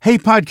Hey,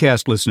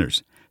 podcast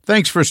listeners.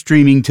 Thanks for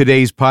streaming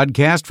today's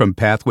podcast from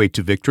Pathway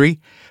to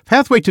Victory.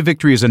 Pathway to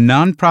Victory is a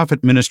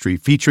nonprofit ministry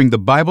featuring the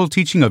Bible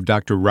teaching of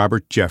Dr.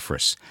 Robert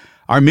Jeffress.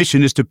 Our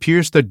mission is to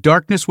pierce the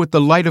darkness with the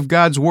light of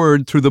God's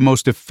Word through the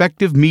most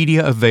effective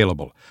media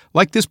available,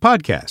 like this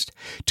podcast.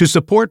 To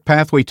support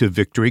Pathway to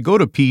Victory, go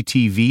to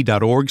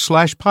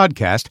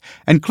ptv.org/podcast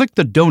and click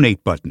the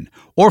donate button,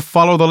 or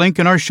follow the link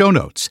in our show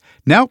notes.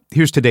 Now,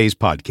 here's today's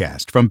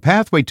podcast from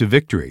Pathway to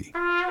Victory.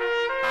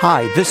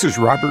 Hi, this is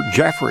Robert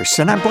Jeffress,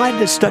 and I'm glad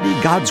to study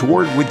God's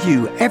Word with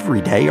you every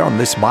day on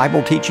this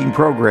Bible teaching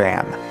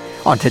program.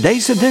 On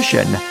today's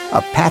edition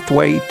of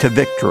Pathway to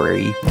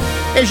Victory.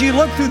 As you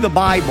look through the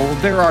Bible,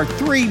 there are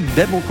three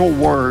biblical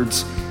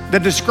words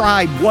that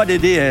describe what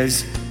it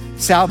is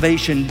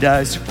salvation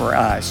does for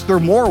us. There are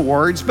more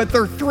words, but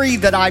there are three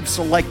that I've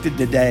selected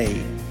today.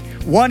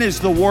 One is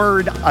the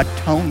word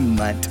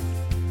atonement.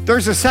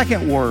 There's a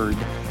second word,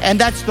 and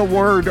that's the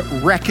word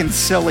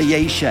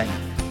reconciliation.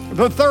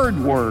 The third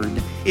word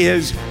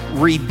is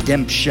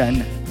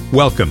redemption.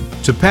 Welcome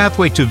to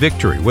Pathway to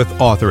Victory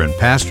with author and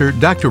pastor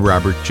Dr.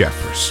 Robert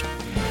Jeffress.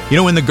 You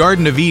know, in the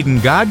Garden of Eden,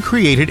 God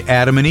created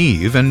Adam and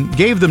Eve and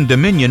gave them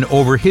dominion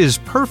over His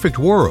perfect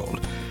world.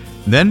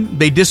 Then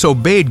they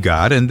disobeyed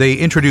God and they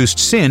introduced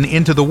sin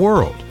into the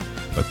world.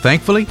 But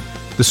thankfully,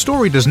 the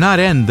story does not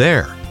end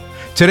there.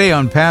 Today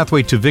on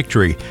Pathway to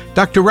Victory,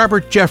 Dr.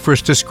 Robert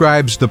Jeffress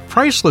describes the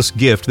priceless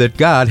gift that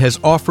God has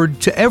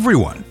offered to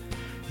everyone.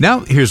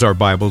 Now, here's our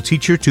Bible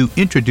teacher to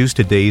introduce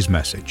today's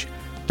message.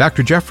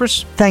 Dr.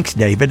 Jeffress? Thanks,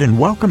 David, and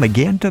welcome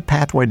again to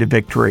Pathway to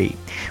Victory.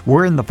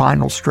 We're in the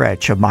final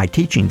stretch of my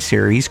teaching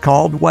series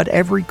called What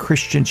Every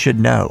Christian Should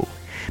Know.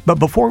 But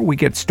before we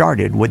get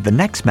started with the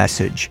next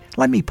message,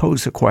 let me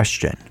pose a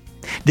question.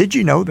 Did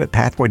you know that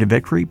Pathway to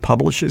Victory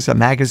publishes a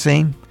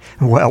magazine?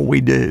 Well,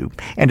 we do,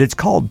 and it's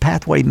called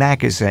Pathway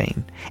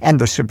Magazine, and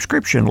the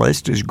subscription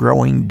list is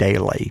growing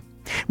daily.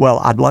 Well,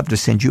 I'd love to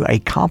send you a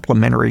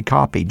complimentary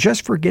copy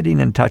just for getting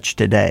in touch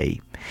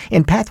today.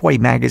 In Pathway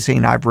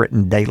Magazine, I've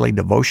written daily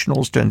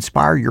devotionals to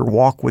inspire your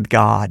walk with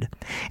God,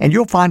 and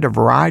you'll find a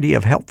variety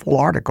of helpful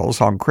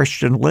articles on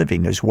Christian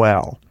living as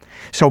well.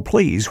 So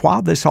please,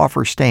 while this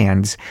offer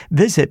stands,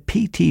 visit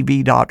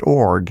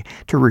ptv.org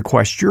to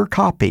request your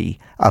copy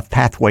of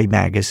Pathway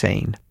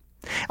Magazine.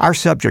 Our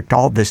subject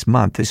all this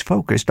month is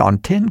focused on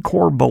 10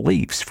 core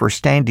beliefs for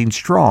standing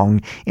strong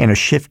in a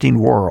shifting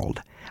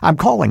world. I'm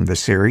calling the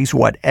series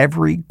What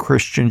Every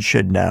Christian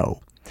Should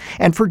Know.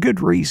 And for good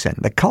reason.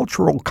 The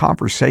cultural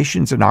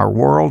conversations in our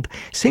world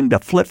seem to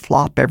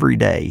flip-flop every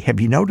day. Have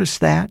you noticed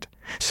that?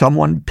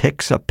 Someone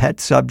picks a pet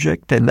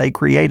subject and they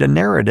create a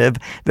narrative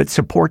that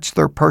supports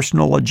their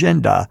personal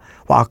agenda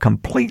while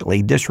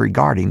completely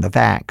disregarding the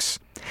facts.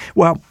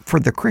 Well, for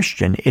the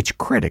Christian, it's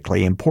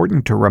critically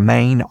important to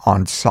remain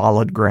on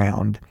solid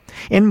ground.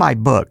 In my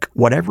book,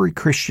 What Every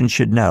Christian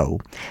Should Know,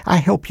 I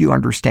help you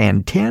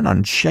understand 10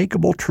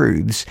 unshakable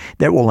truths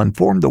that will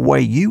inform the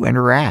way you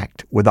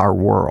interact with our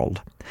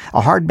world.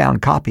 A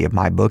hardbound copy of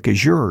my book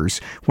is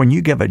yours when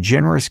you give a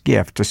generous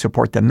gift to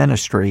support the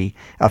ministry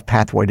of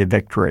Pathway to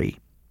Victory.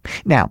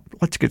 Now,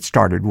 let's get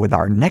started with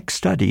our next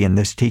study in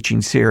this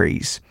teaching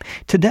series.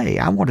 Today,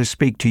 I want to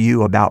speak to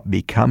you about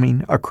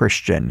becoming a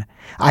Christian.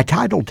 I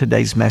titled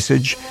today's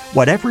message,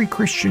 What Every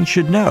Christian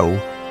Should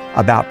Know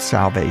About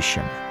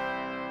Salvation.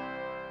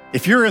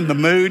 If you're in the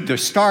mood to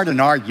start an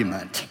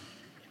argument,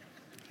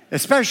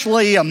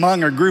 especially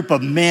among a group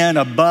of men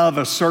above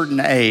a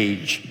certain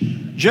age,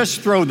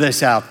 just throw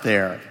this out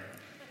there.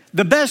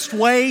 The best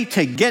way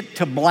to get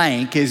to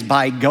blank is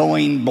by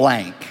going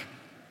blank.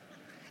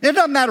 It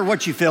doesn't matter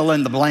what you fill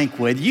in the blank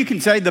with. You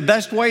can say the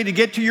best way to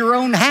get to your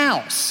own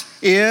house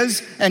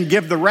is, and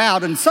give the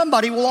route, and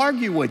somebody will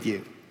argue with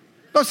you.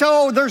 They'll say,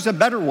 oh, there's a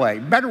better way.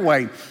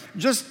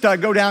 Just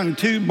go down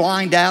 2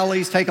 blind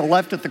alleys, take a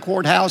left at the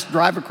courthouse,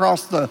 drive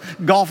across the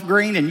golf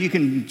green, and you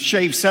can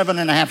shave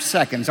 7.5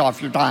 seconds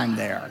off your time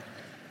there.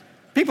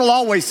 People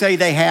always say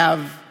they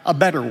have a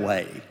better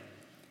way.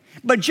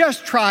 But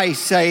just try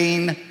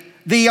saying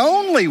the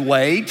only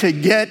way to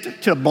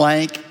get to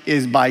blank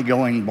is by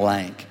going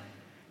blank.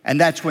 And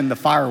that's when the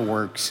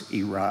fireworks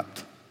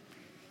erupt.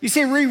 You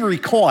see, we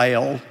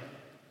recoil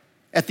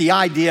at the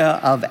idea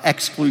of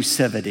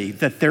exclusivity,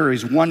 that there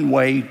is one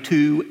way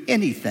to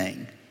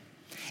anything.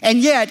 And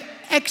yet,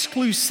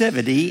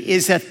 exclusivity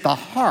is at the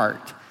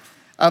heart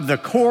of the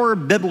core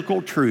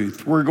biblical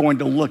truth we're going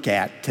to look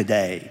at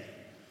today.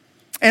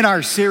 In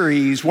our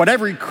series, What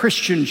Every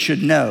Christian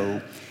Should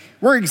Know,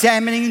 we're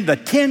examining the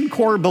 10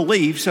 core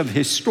beliefs of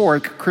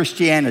historic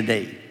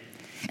Christianity.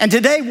 And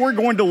today we're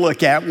going to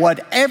look at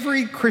what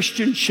every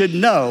Christian should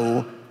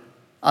know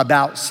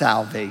about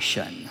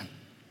salvation.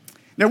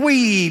 Now,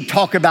 we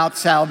talk about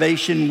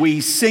salvation,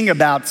 we sing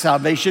about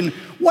salvation.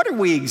 What are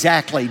we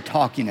exactly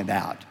talking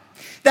about?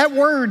 That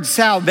word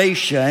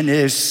salvation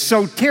is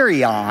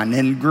soterion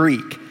in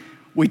Greek.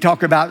 We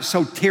talk about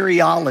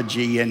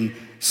soteriology in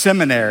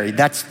seminary.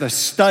 That's the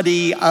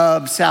study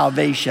of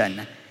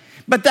salvation.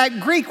 But that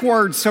Greek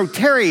word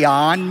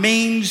soterion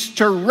means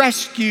to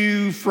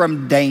rescue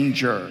from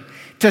danger,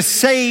 to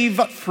save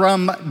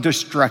from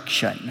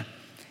destruction.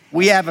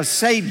 We have a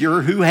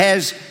Savior who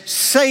has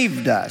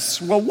saved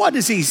us. Well, what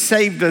has He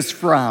saved us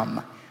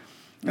from?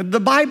 The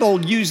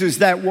Bible uses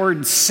that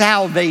word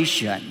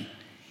salvation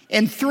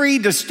in three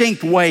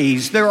distinct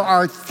ways. There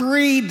are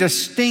three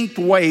distinct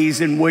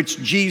ways in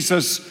which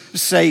Jesus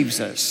saves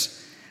us.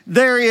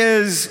 There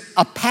is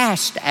a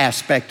past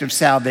aspect of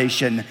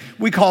salvation.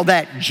 We call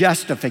that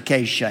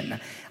justification.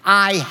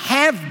 I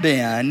have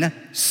been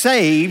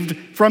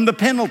saved from the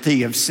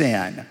penalty of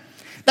sin.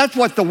 That's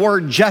what the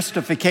word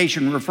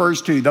justification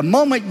refers to. The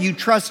moment you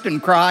trust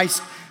in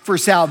Christ for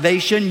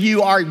salvation,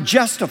 you are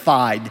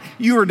justified.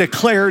 You are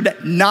declared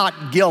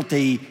not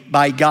guilty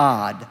by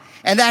God.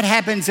 And that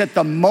happens at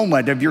the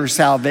moment of your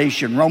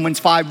salvation.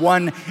 Romans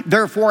 5:1,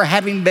 therefore,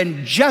 having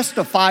been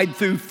justified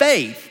through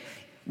faith,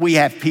 we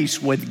have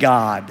peace with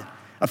God.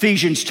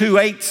 Ephesians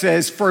 2:8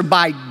 says, for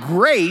by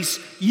grace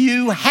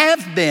you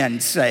have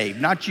been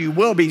saved. Not you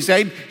will be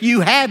saved,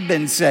 you have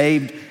been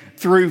saved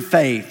through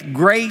faith.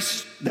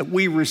 Grace that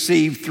we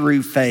receive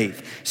through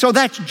faith. So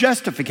that's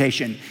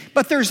justification.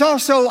 But there's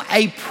also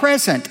a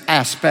present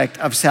aspect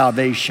of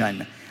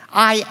salvation.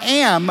 I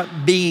am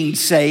being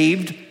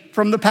saved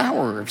from the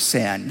power of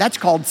sin. That's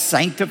called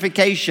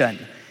sanctification.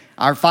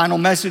 Our final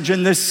message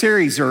in this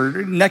series,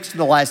 or next to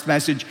the last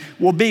message,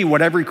 will be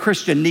what every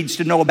Christian needs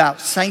to know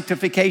about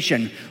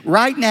sanctification.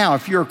 Right now,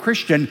 if you're a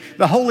Christian,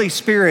 the Holy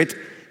Spirit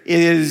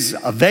is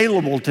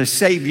available to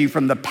save you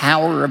from the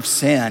power of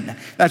sin.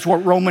 That's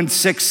what Romans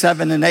 6,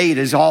 7, and 8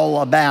 is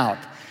all about.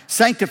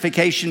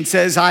 Sanctification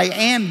says, I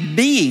am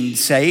being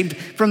saved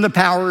from the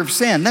power of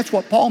sin. That's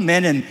what Paul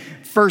meant in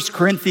 1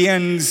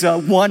 Corinthians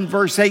 1,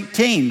 verse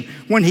 18,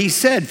 when he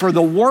said, for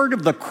the word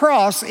of the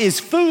cross is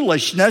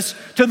foolishness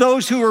to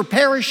those who are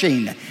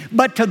perishing,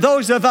 but to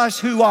those of us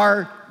who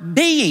are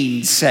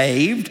being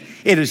saved,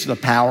 it is the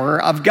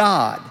power of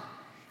God.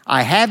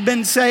 I have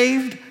been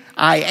saved.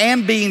 I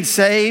am being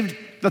saved.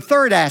 The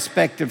third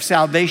aspect of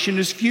salvation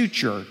is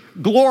future,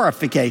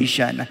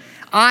 glorification.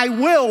 I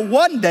will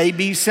one day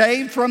be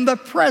saved from the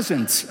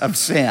presence of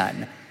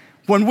sin.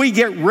 When we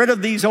get rid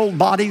of these old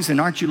bodies,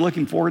 and aren't you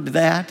looking forward to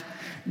that?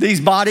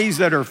 These bodies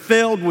that are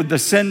filled with the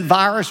sin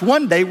virus,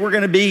 one day we're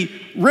going to be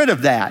rid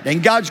of that.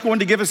 And God's going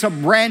to give us a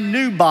brand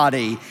new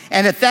body.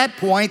 And at that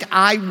point,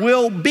 I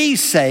will be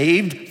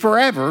saved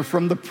forever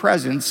from the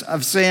presence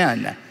of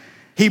sin.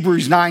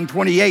 Hebrews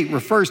 9:28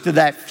 refers to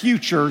that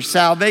future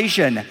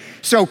salvation.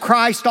 So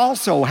Christ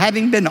also,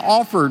 having been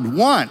offered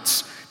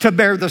once to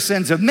bear the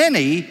sins of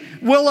many,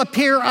 will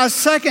appear a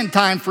second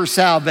time for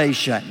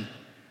salvation.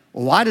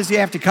 Well, why does He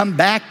have to come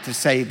back to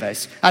save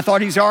us? I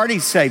thought He's already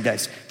saved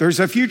us. There's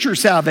a future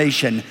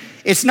salvation.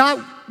 It's not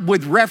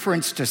with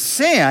reference to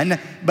sin,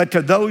 but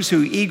to those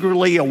who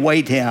eagerly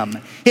await Him.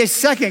 His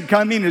second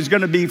coming is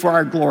going to be for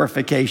our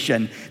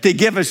glorification, to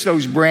give us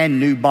those brand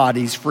new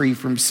bodies free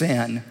from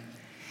sin.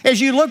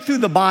 As you look through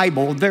the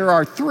Bible, there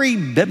are three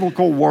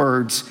biblical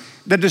words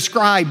that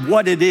describe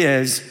what it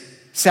is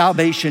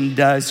salvation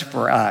does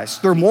for us.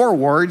 There are more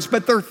words,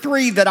 but there are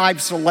three that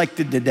I've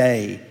selected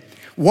today.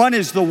 One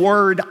is the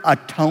word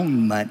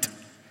atonement.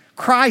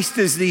 Christ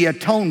is the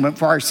atonement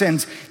for our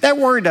sins. That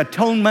word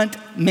atonement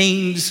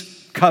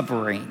means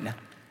covering.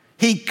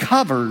 He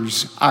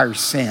covers our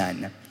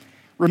sin.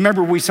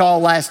 Remember, we saw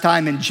last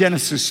time in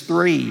Genesis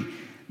 3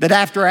 that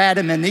after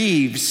Adam and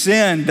Eve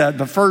sinned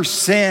the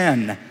first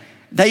sin,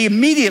 they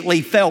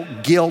immediately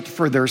felt guilt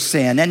for their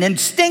sin, and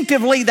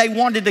instinctively they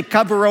wanted to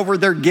cover over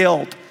their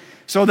guilt.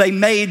 So they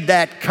made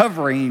that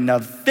covering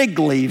of fig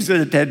leaves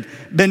that had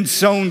been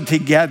sewn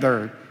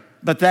together.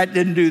 But that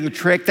didn't do the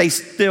trick. They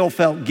still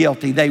felt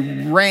guilty. They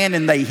ran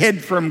and they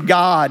hid from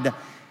God.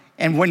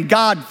 And when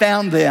God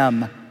found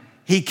them,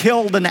 He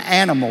killed an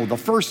animal. The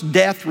first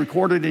death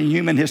recorded in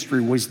human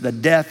history was the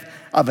death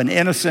of an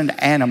innocent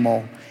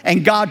animal.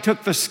 And God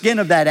took the skin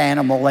of that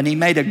animal and He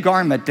made a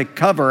garment to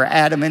cover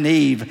Adam and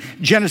Eve.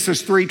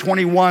 Genesis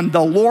 3:21,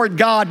 the Lord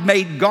God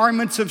made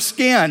garments of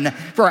skin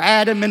for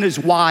Adam and his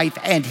wife,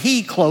 and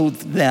He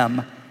clothed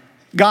them.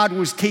 God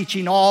was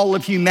teaching all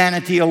of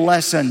humanity a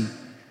lesson.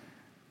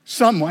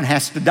 Someone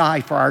has to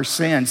die for our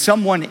sin.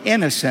 Someone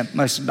innocent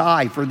must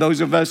die for those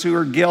of us who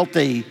are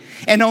guilty.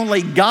 And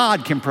only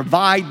God can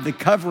provide the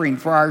covering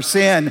for our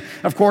sin.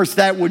 Of course,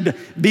 that would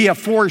be a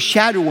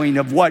foreshadowing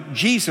of what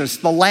Jesus,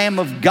 the Lamb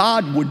of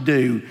God, would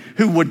do,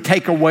 who would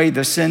take away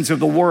the sins of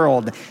the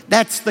world.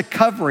 That's the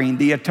covering,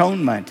 the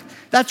atonement.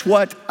 That's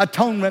what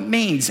atonement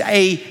means,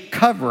 a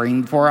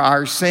covering for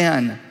our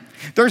sin.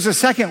 There's a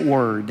second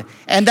word,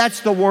 and that's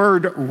the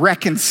word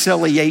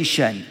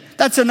reconciliation.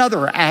 That's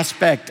another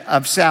aspect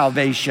of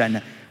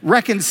salvation,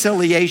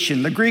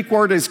 reconciliation. The Greek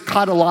word is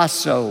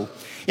katalasso.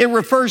 It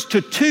refers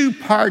to two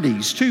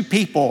parties, two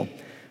people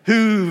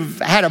who've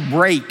had a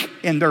break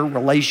in their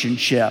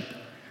relationship.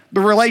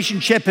 The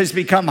relationship has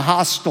become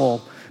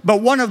hostile,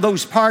 but one of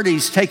those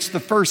parties takes the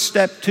first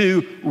step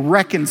to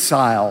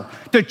reconcile,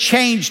 to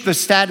change the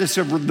status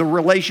of the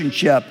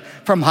relationship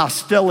from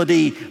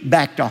hostility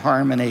back to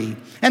harmony.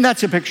 And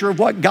that's a picture of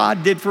what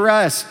God did for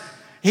us.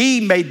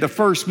 He made the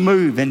first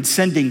move in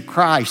sending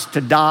Christ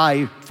to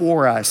die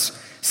for us.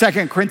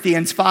 2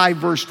 Corinthians 5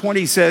 verse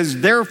 20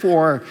 says,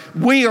 "Therefore,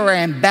 we are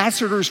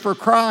ambassadors for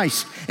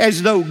Christ,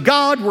 as though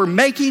God were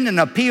making an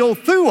appeal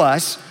through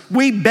us.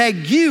 We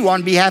beg you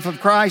on behalf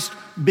of Christ,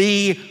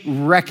 be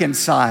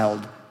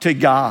reconciled to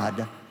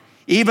God."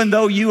 Even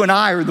though you and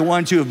I are the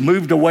ones who have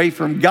moved away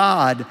from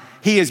God,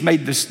 He has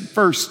made the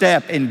first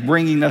step in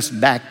bringing us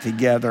back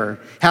together.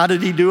 How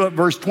did He do it?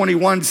 Verse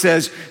 21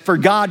 says, "For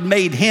God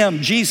made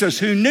Him, Jesus,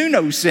 who knew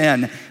no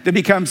sin, to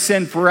become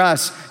sin for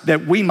us,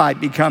 that we might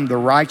become the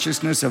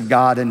righteousness of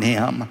God in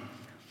Him."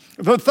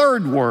 The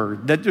third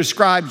word that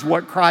describes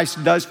what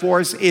Christ does for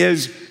us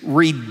is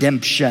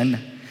redemption.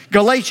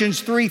 Galatians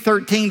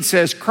 3:13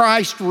 says,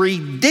 "Christ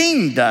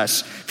redeemed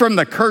us from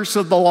the curse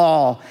of the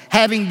law,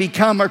 having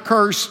become a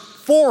curse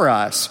for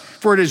us.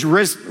 For it is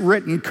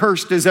written,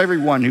 cursed is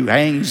everyone who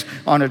hangs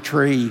on a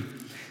tree."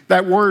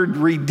 That word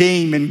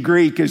redeem in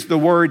Greek is the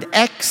word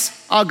ex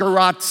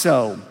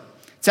agorazo.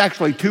 It's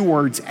actually two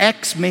words.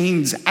 Ex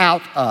means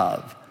out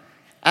of.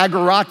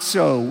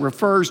 Agorazo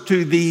refers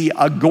to the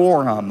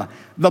agorum,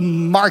 the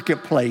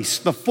marketplace,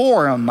 the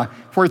forum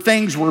where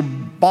things were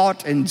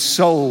bought and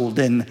sold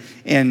in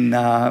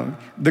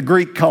the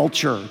Greek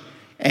culture.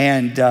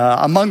 And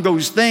among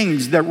those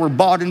things that were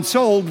bought and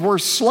sold were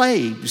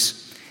slaves.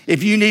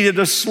 If you needed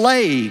a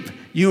slave,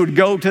 you would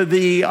go to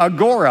the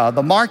agora,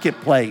 the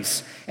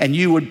marketplace, and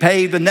you would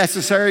pay the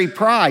necessary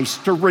price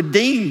to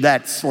redeem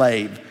that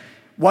slave.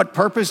 What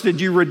purpose did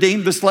you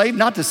redeem the slave?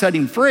 Not to set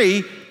him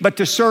free, but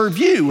to serve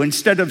you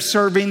instead of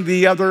serving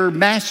the other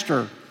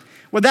master.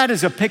 Well, that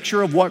is a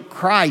picture of what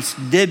Christ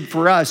did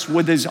for us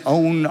with His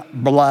own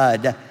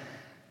blood.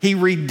 He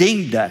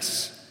redeemed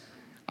us.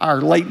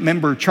 Our late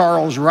member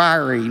Charles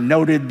Ryrie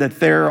noted that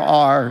there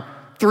are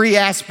three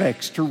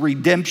aspects to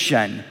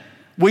redemption.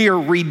 We are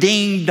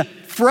redeemed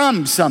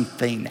from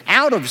something,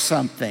 out of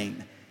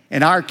something.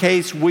 In our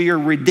case, we are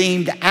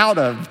redeemed out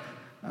of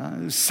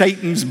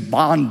Satan's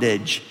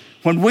bondage.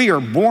 When we are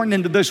born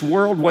into this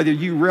world, whether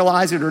you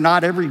realize it or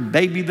not, every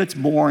baby that's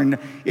born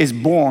is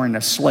born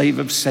a slave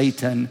of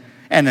Satan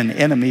and an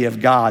enemy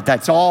of God.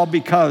 That's all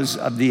because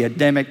of the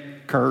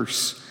Adamic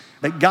curse.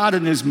 That God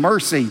in His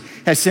mercy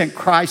has sent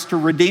Christ to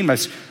redeem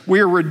us.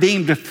 We are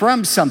redeemed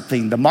from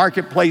something, the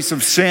marketplace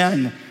of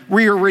sin.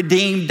 We are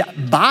redeemed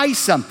by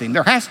something.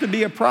 There has to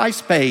be a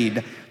price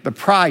paid. The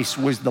price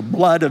was the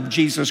blood of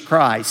Jesus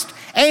Christ.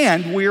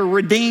 And we are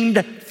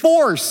redeemed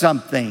for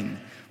something.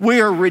 We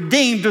are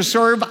redeemed to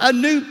serve a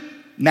new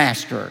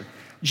master.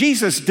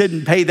 Jesus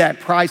didn't pay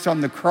that price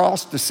on the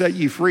cross to set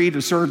you free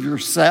to serve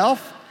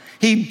yourself.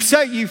 He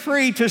set you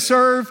free to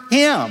serve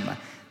Him.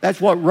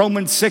 That's what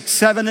Romans 6,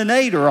 7, and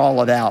 8 are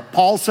all about.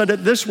 Paul said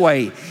it this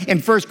way in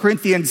 1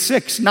 Corinthians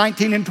 6,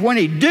 19 and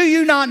 20. "Do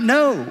you not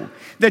know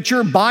that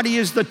your body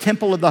is the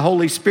temple of the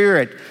Holy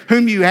Spirit,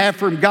 whom you have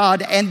from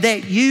God, and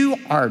that you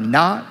are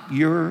not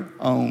your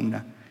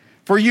own?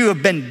 For you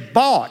have been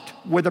bought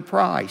with a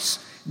price.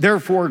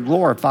 Therefore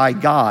glorify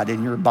God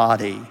in your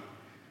body."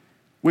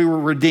 We were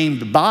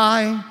redeemed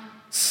by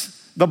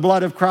the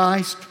blood of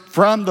Christ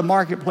from the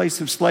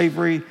marketplace of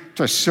slavery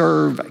to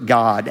serve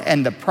God.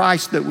 And the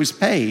price that was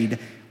paid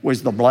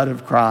was the blood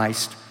of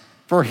Christ.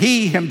 For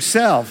He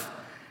Himself,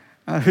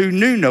 who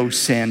knew no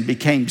sin,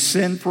 became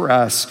sin for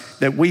us,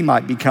 that we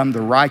might become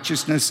the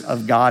righteousness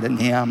of God in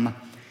Him.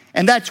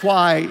 And that's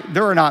why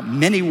there are not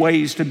many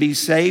ways to be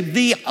saved.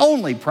 The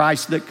only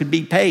price that could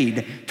be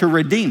paid to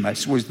redeem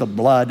us was the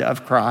blood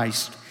of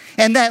Christ.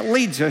 And that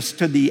leads us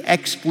to the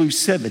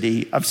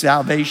exclusivity of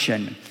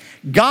salvation.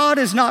 God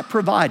has not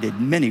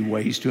provided many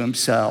ways to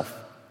Himself.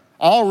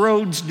 All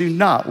roads do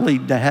not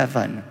lead to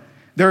heaven.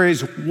 There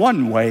is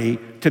one way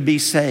to be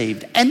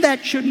saved, and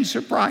that shouldn't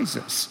surprise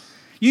us.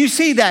 You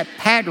see that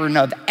pattern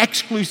of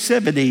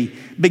exclusivity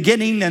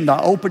beginning in the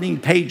opening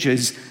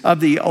pages of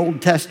the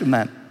Old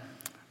Testament.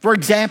 For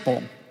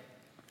example,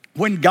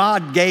 when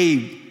God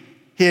gave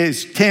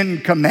His 10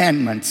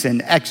 commandments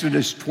in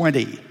Exodus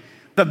 20,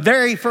 the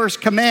very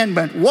first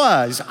commandment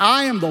was,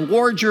 "I am the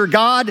Lord your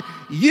God.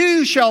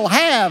 You shall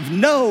have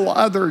no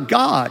other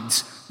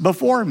gods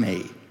before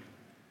me."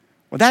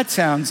 Well, that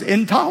sounds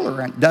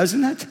intolerant,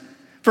 doesn't it?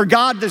 For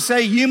God to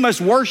say, "You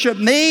must worship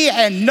me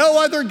and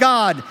no other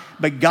God."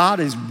 But God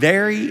is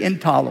very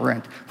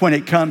intolerant when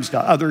it comes to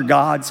other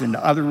gods and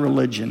other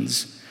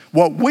religions.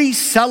 What we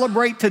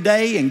celebrate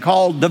today and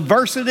call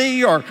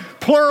diversity or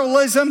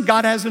pluralism,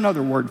 God has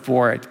another word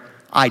for it: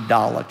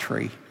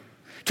 idolatry.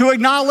 To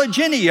acknowledge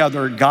any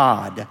other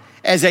God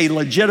as a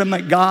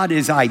legitimate God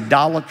is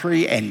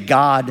idolatry, and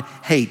God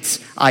hates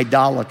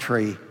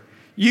idolatry.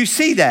 You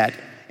see that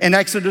in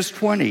Exodus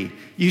 20.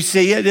 You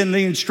see it in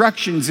the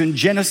instructions in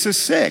Genesis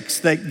 6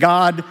 that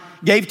God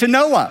gave to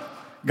Noah.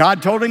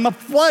 God told him a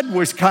flood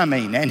was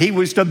coming, and he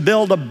was to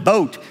build a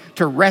boat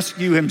to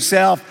rescue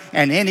himself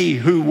and any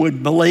who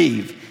would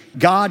believe.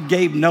 God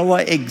gave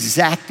Noah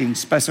exacting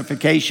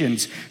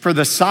specifications for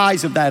the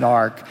size of that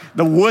ark,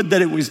 the wood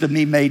that it was to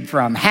be made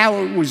from,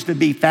 how it was to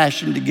be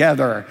fashioned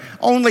together.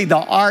 Only the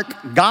ark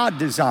God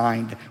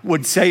designed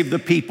would save the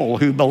people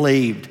who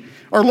believed.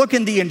 Or look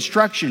in the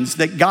instructions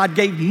that God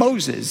gave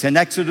Moses in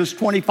Exodus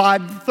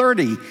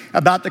 25:30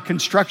 about the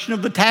construction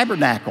of the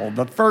tabernacle,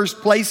 the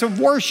first place of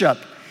worship.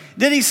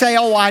 Did he say,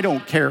 oh, I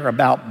don't care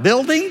about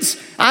buildings.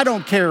 I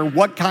don't care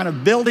what kind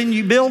of building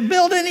you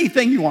build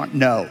anything you want?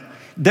 No.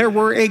 There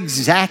were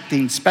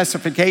exacting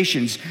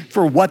specifications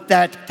for what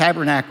that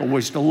tabernacle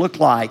was to look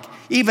like,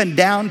 even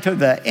down to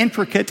the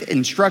intricate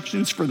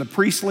instructions for the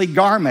priestly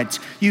garments.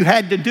 You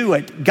had to do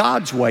it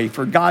God's way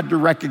for God to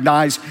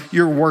recognize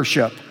your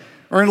worship.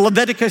 Or in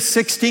Leviticus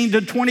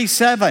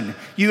 16-27,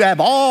 you have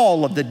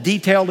all of the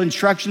detailed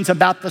instructions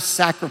about the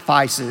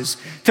sacrifices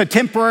to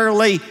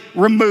temporarily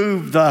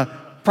remove the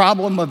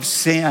problem of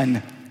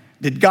sin.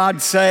 Did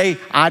God say,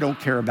 I don't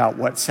care about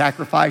what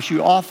sacrifice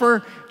you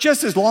offer,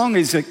 just as long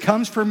as it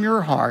comes from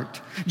your heart,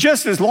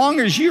 just as long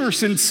as you're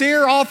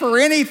sincere, offer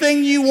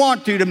anything you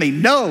want to me?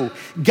 No,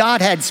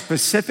 God had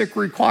specific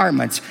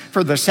requirements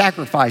for the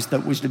sacrifice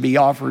that was to be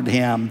offered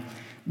him.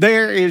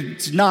 There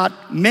are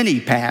not many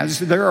paths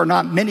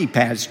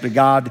to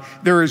God.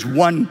 There is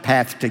one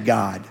path to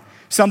God.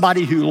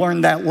 Somebody who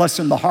learned that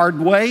lesson the hard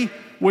way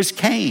was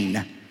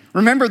Cain.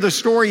 Remember the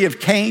story of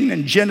Cain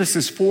in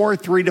Genesis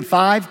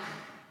 4:3-5?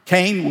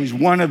 Cain was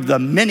one of the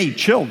many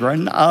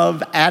children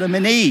of Adam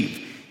and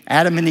Eve.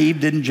 Adam and Eve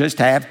didn't just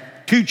have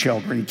two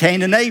children,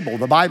 Cain and Abel.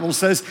 The Bible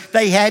says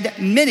they had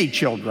many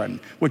children,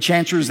 which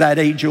answers that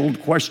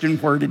age-old question,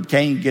 where did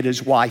Cain get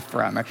his wife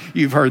from?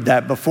 You've heard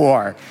that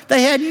before.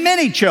 They had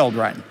many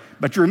children,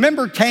 but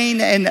remember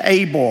Cain and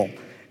Abel.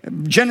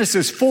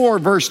 Genesis 4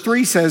 verse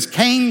 3 says,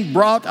 Cain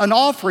brought an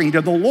offering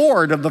to the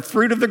Lord of the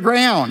fruit of the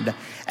ground.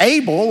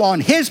 Abel,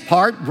 on his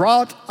part,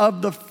 brought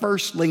of the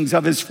firstlings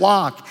of his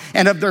flock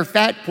and of their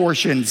fat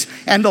portions.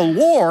 And the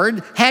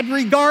Lord had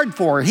regard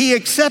for. He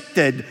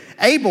accepted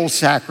Abel's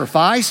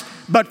sacrifice,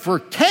 but for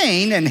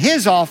Cain and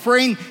his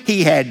offering,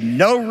 he had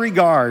no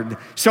regard.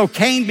 So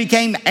Cain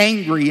became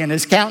angry and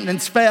his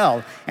countenance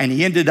fell, and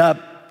he ended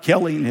up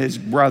killing his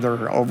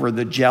brother over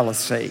the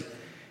jealousy.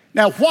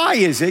 Now, why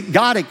is it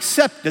God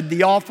accepted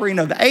the offering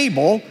of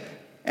Abel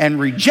and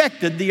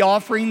rejected the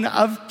offering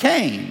of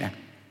Cain?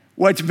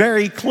 Well, it's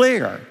very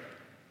clear.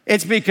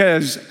 It's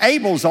because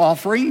Abel's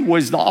offering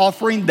was the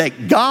offering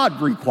that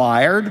God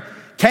required.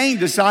 Cain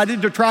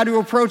decided to try to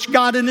approach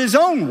God in his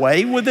own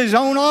way with his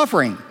own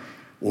offering.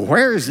 Well,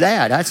 where is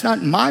that? That's not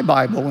in my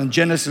Bible in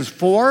Genesis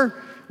 4.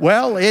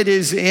 Well, it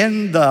is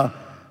in the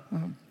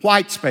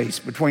white space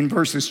between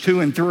verses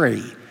 2 and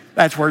 3.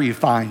 That's where you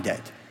find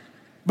it.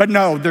 But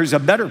no, there's a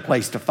better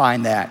place to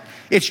find that.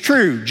 It's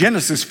true,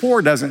 Genesis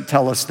 4 doesn't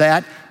tell us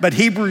that, but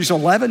Hebrews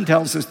 11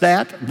 tells us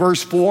that.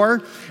 Verse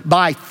 4,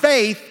 by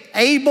faith,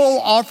 Abel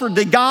offered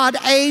to God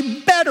a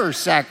better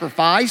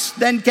sacrifice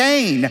than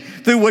Cain,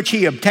 through which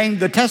he obtained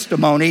the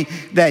testimony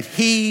that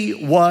he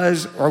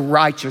was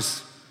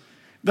righteous.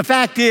 The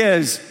fact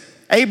is,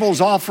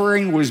 Abel's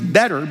offering was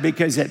better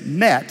because it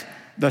met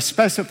the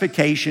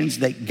specifications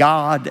that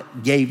God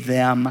gave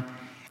them.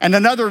 And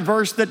another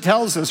verse that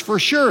tells us for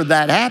sure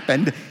that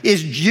happened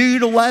is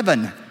Jude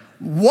 11.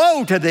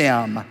 Woe to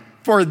them,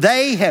 for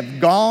they have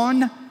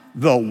gone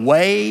the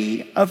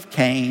way of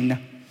Cain.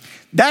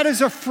 That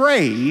is a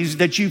phrase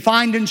that you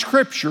find in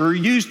Scripture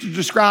used to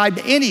describe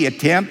any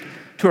attempt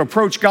to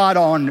approach God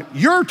on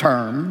your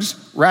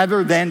terms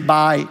rather than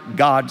by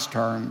God's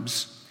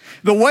terms.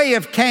 The way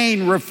of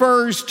Cain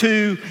refers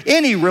to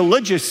any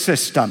religious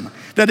system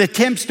that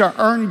attempts to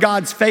earn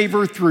God's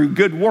favor through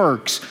good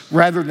works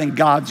rather than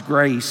God's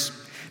grace.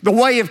 The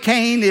way of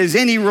Cain is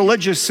any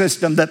religious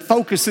system that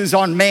focuses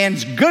on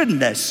man's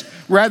goodness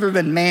rather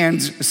than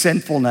man's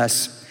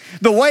sinfulness.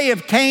 The way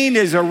of Cain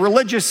is a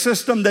religious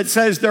system that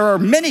says there are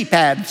many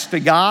paths to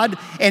God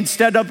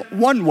instead of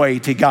one way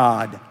to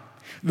God.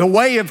 The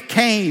way of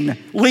Cain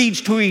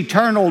leads to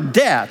eternal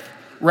death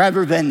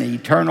rather than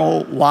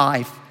eternal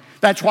life.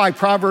 That's why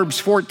Proverbs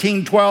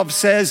 14:12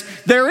 says,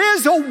 there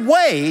is a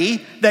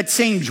way that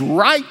seems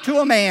right to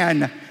a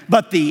man,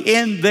 but the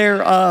end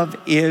thereof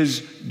is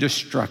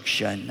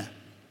destruction.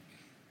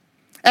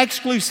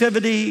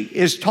 Exclusivity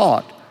is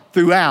taught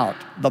throughout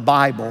the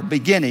Bible,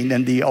 beginning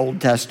in the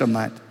Old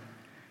Testament.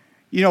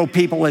 You know,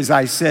 people, as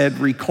I said,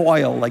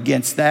 recoil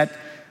against that.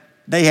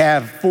 They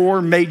have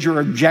four major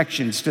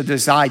objections to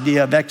this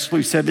idea of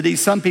exclusivity.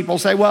 Some people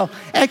say, well,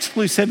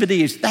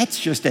 exclusivity that's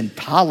just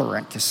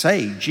intolerant to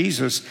say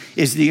Jesus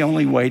is the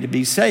only way to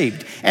be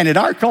saved. And in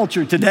our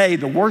culture today,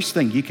 the worst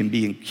thing you can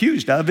be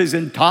accused of is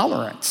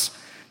intolerance.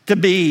 To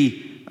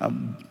be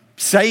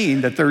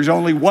saying that there's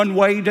only one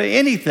way to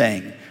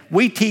anything.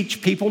 We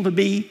teach people to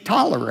be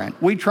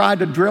tolerant. We try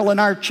to drill in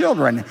our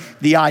children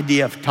the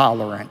idea of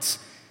tolerance.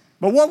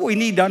 But what we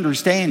need to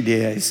understand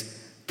is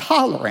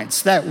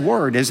tolerance, that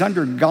word, has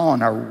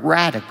undergone a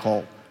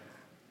radical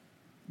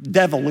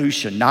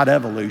devolution, not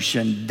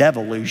evolution,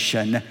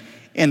 devolution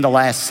in the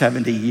last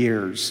 70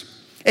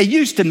 years. It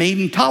used to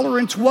mean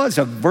tolerance was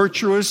a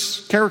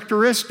virtuous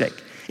characteristic.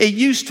 It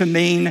used to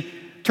mean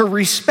to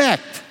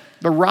respect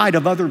the right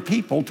of other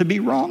people to be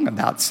wrong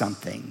about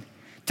something,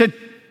 to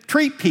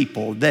treat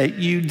people that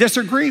you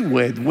disagree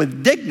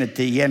with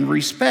dignity and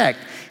respect,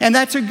 and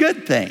that's a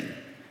good thing.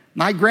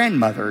 My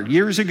grandmother,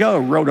 years ago,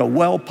 wrote a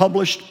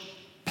well-published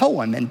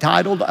poem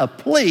entitled A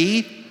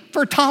Plea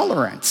for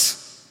Tolerance.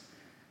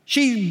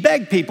 She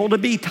begged people to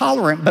be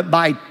tolerant, but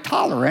by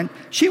tolerant,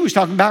 she was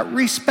talking about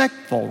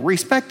respectful,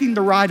 respecting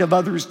the right of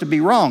others to be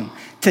wrong.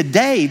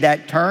 Today,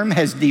 that term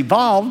has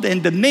devolved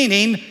into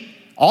meaning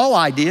all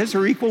ideas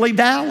are equally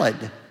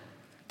valid.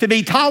 To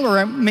be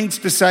tolerant means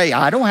to say,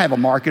 I don't have a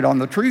market on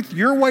the truth.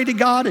 Your way to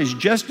God is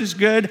just as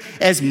good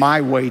as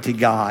my way to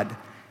God.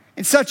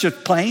 And such a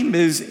claim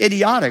is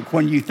idiotic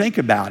when you think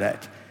about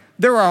it.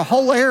 There are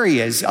whole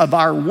areas of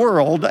our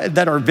world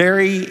that are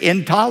very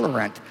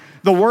intolerant.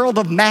 The world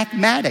of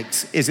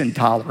mathematics is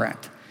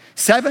intolerant.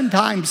 7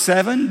 times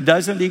 7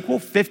 doesn't equal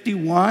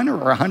 51 or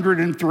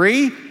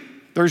 103.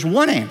 There's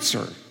one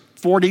answer,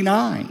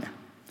 49.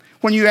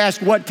 When you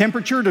ask what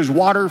temperature does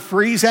water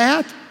freeze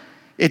at,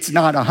 it's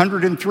not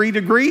 103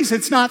 degrees,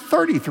 it's not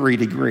 33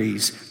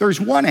 degrees.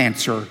 There's one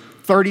answer,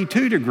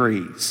 32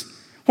 degrees.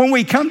 When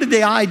we come to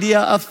the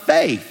idea of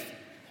faith,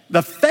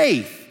 the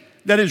faith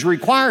that is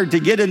required to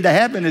get into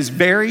heaven is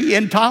very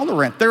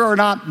intolerant. There are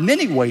not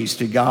many ways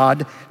to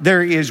God.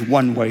 There is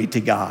one way to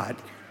God.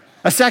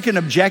 A second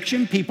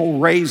objection people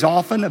raise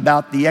often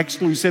about the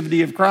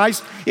exclusivity of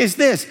Christ is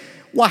this.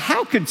 Well,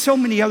 how could so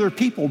many other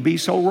people be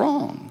so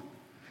wrong?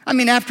 I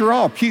mean, after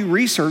all, Pew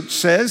Research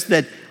says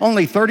that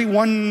only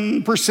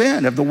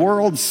 31% of the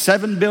world's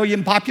 7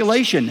 billion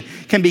population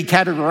can be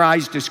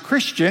categorized as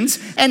Christians.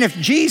 And if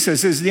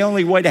Jesus is the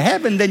only way to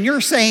heaven, then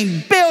you're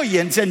saying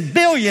billions and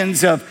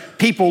billions of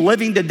people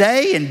living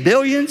today and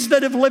billions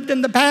that have lived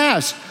in the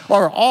past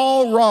are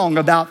all wrong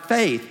about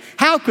faith.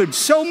 How could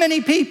so many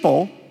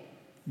people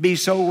be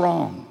so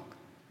wrong?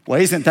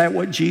 Well, isn't that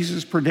what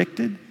Jesus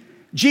predicted?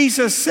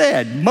 Jesus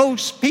said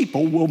most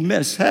people will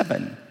miss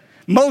heaven.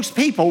 Most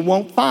people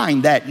won't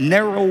find that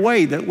narrow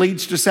way that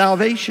leads to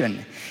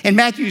salvation. In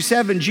Matthew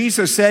 7,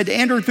 Jesus said,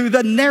 enter through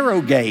the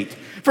narrow gate,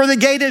 for the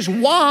gate is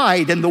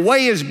wide and the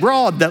way is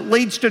broad that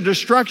leads to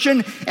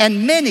destruction,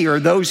 and many are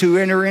those who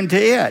enter into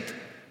it.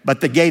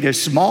 But the gate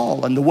is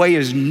small and the way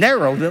is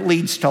narrow that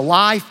leads to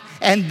life,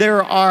 and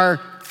there are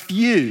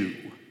few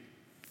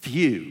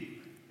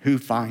who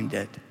find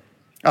it.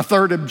 A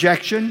third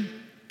objection,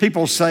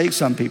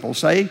 some people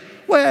say,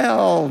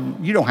 well,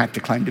 you don't have to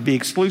claim to be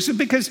exclusive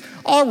because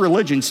all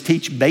religions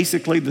teach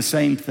basically the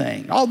same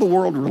thing. All the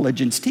world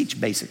religions teach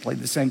basically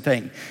the same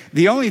thing.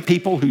 The only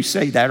people who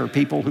say that are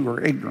people who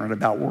are ignorant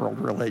about world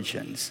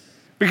religions.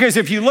 Because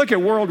if you look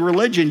at world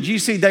religions, you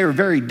see they are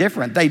very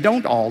different. They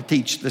don't all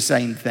teach the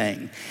same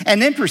thing.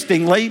 And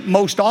interestingly,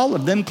 most all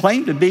of them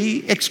claim to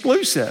be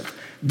exclusive.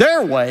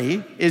 Their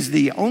way is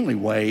the only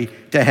way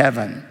to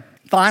heaven.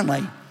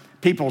 Finally,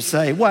 people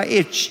say, well,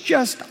 it's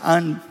just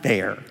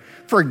unfair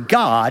for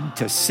God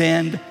to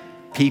send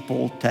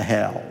people to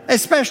hell,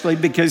 especially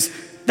because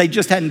they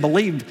just hadn't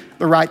believed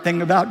the right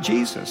thing about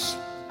Jesus.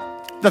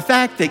 The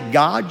fact that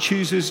God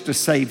chooses to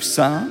save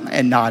some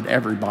and not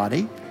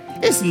everybody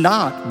is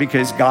not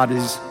because God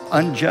is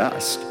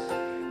unjust.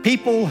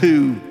 People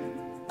who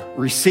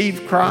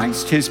receive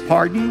Christ, His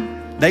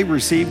pardon, they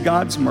receive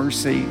God's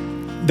mercy.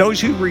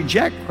 Those who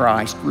reject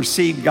Christ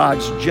receive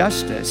God's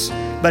justice,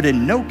 but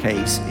in no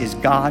case is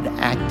God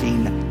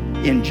acting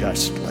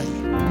unjustly.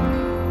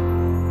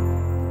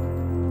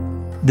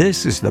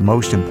 This is the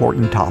most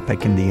important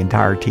topic in the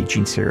entire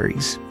teaching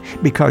series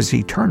because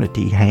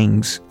eternity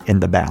hangs in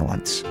the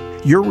balance.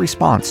 Your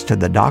response to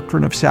the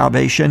doctrine of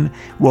salvation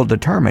will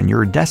determine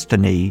your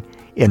destiny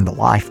in the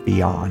life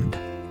beyond.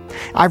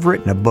 I've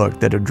written a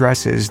book that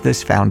addresses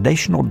this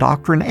foundational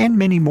doctrine and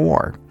many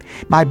more.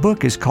 My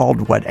book is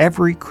called What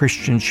Every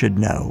Christian Should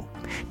Know: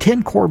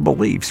 10 Core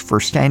Beliefs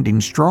for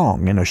Standing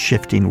Strong in a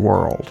Shifting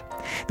World.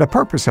 The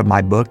purpose of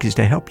my book is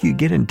to help you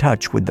get in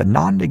touch with the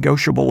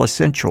non-negotiable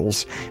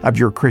essentials of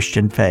your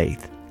Christian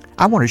faith.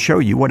 I want to show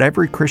you what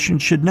every Christian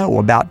should know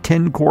about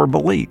 10 core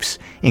beliefs,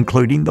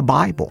 including the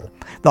Bible,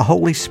 the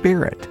Holy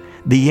Spirit,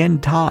 the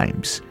end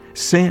times,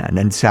 sin,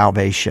 and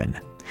salvation.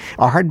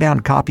 A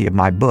hardbound copy of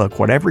my book,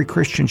 What Every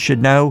Christian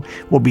Should Know,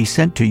 will be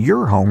sent to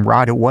your home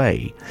right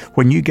away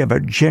when you give a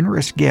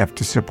generous gift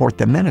to support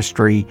the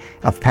ministry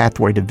of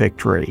Pathway to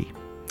Victory.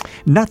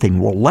 Nothing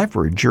will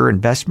leverage your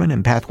investment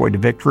in Pathway to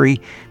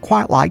Victory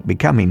quite like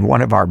becoming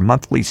one of our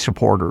monthly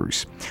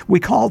supporters.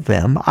 We call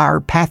them our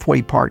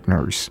Pathway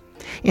Partners.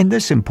 In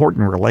this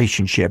important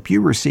relationship,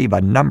 you receive a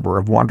number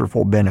of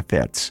wonderful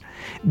benefits.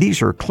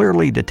 These are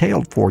clearly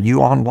detailed for you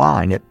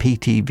online at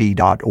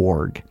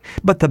ptv.org.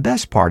 But the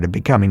best part of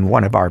becoming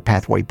one of our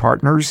Pathway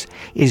Partners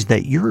is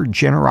that your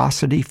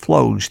generosity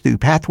flows through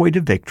Pathway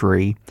to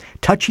Victory,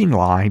 touching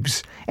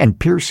lives and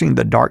piercing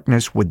the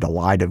darkness with the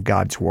light of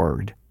God's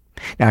Word.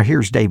 Now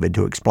here's David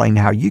to explain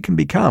how you can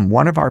become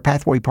one of our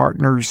Pathway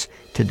Partners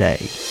today.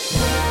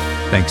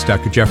 Thanks,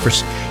 Dr.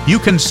 Jeffress. You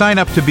can sign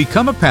up to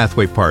become a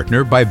Pathway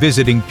Partner by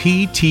visiting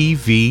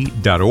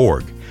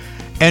ptv.org.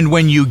 And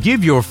when you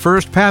give your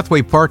first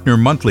Pathway Partner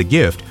monthly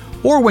gift,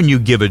 or when you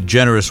give a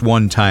generous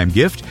one-time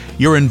gift,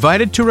 you're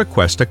invited to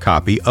request a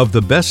copy of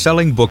the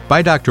best-selling book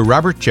by Dr.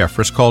 Robert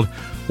Jeffress called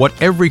What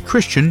Every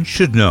Christian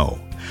Should Know.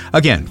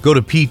 Again, go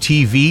to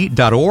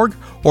ptv.org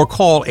or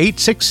call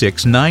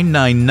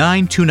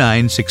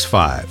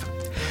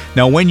 866-999-2965.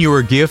 Now, when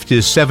your gift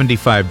is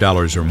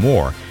 $75 or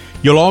more,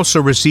 you'll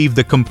also receive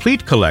the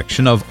complete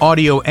collection of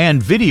audio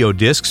and video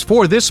discs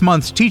for this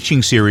month's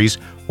teaching series,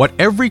 What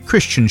Every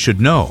Christian Should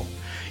Know.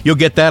 You'll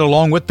get that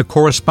along with the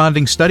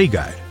corresponding study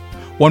guide.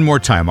 One more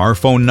time, our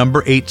phone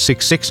number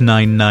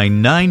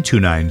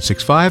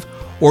 866-999-2965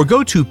 or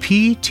go to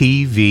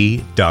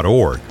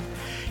ptv.org.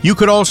 You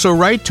could also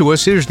write to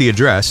us. Here's the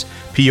address: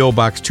 P.O.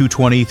 Box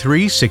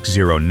 223,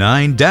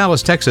 609,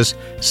 Dallas, Texas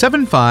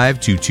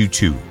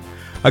 75222.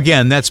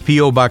 Again, that's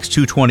P.O. Box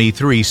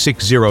 223,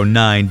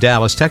 609,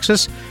 Dallas,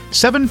 Texas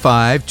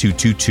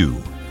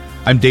 75222.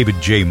 I'm David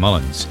J.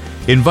 Mullins,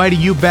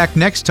 inviting you back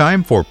next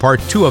time for part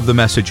 2 of the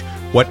message,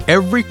 What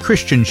Every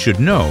Christian Should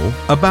Know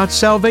About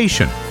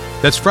Salvation.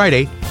 That's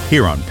Friday,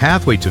 here on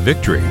Pathway to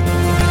Victory.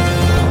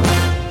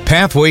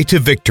 Pathway to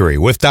Victory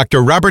with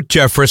Dr. Robert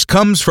Jeffress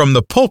comes from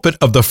the pulpit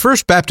of the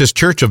First Baptist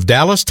Church of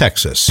Dallas,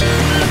 Texas.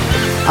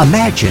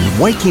 Imagine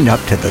waking up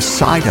to the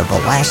sight of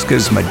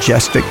Alaska's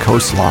majestic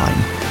coastline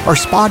or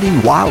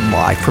spotting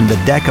wildlife from the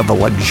deck of a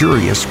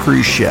luxurious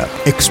cruise ship.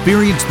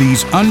 Experience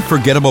these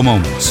unforgettable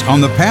moments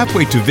on the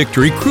Pathway to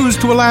Victory Cruise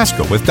to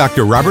Alaska with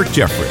Dr. Robert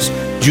Jeffress,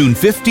 June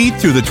 15th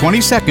through the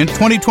 22nd,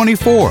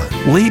 2024.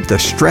 Leave the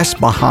stress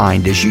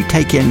behind as you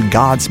take in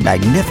God's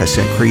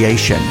magnificent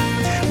creation.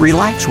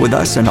 Relax with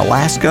us in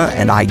Alaska,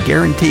 and I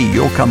guarantee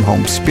you'll come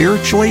home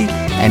spiritually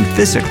and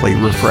physically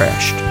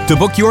refreshed. To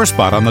book your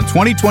spot on the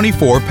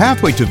 2024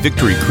 Pathway to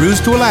Victory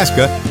Cruise to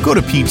Alaska, go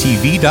to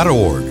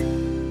ptv.org.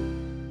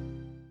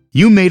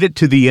 You made it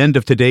to the end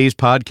of today's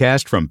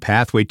podcast from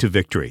Pathway to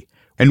Victory,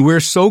 and we're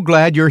so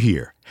glad you're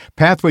here.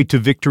 Pathway to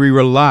Victory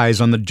relies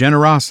on the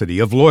generosity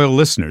of loyal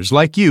listeners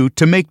like you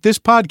to make this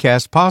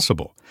podcast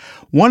possible.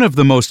 One of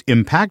the most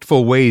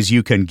impactful ways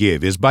you can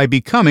give is by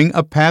becoming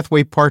a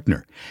Pathway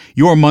partner.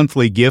 Your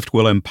monthly gift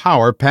will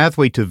empower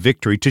Pathway to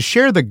Victory to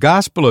share the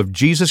gospel of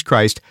Jesus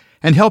Christ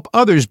and help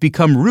others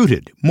become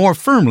rooted more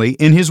firmly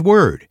in His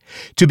Word.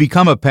 To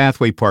become a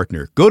Pathway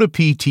partner, go to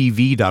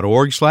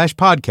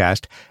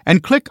ptv.org/podcast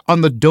and click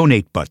on the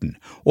Donate button,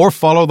 or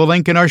follow the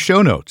link in our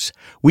show notes.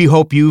 We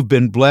hope you've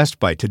been blessed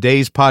by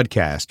today's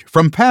podcast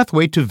from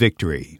Pathway to Victory.